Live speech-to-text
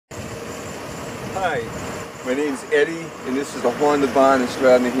Hi, my name's Eddie, and this is the Honda barn in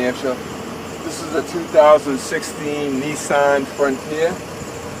Stroud, New Hampshire. This is a 2016 Nissan Frontier.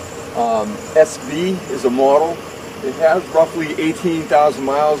 SV is a model. It has roughly 18,000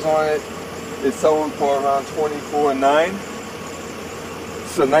 miles on it. It's selling for around $24,900.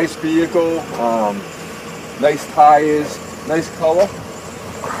 It's a nice vehicle, nice tires, nice color.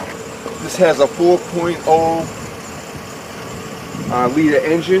 This has a 4.0 liter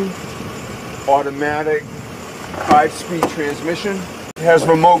engine, automatic 5-speed transmission. It has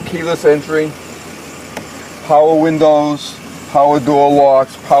remote keyless entry, power windows, power door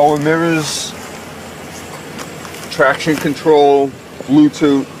locks, power mirrors, traction control,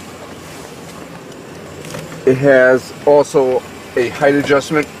 Bluetooth. It has also a height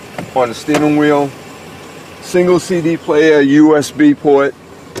adjustment on the steering wheel, single CD player, USB port,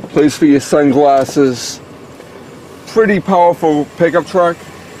 place for your sunglasses. Pretty powerful pickup truck.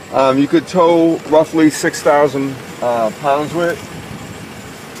 You could tow roughly 6,000 pounds with it.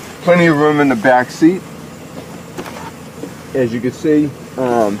 Plenty of room in the back seat. As you can see,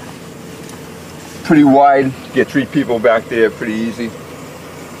 pretty wide. Get 3 people back there pretty easy.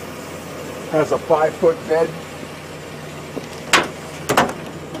 Has a 5-foot bed.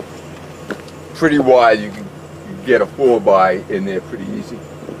 Pretty wide. You can get a 4x in there pretty easy.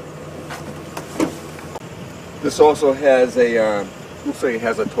 This also has a looks like it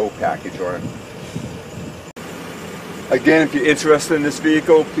has a tow package on it. Again, if you're interested in this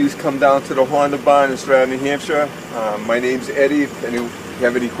vehicle, please come down to the Honda barn in Stroud, New Hampshire. My name's Eddie. If you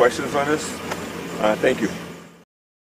have any questions on this, thank you.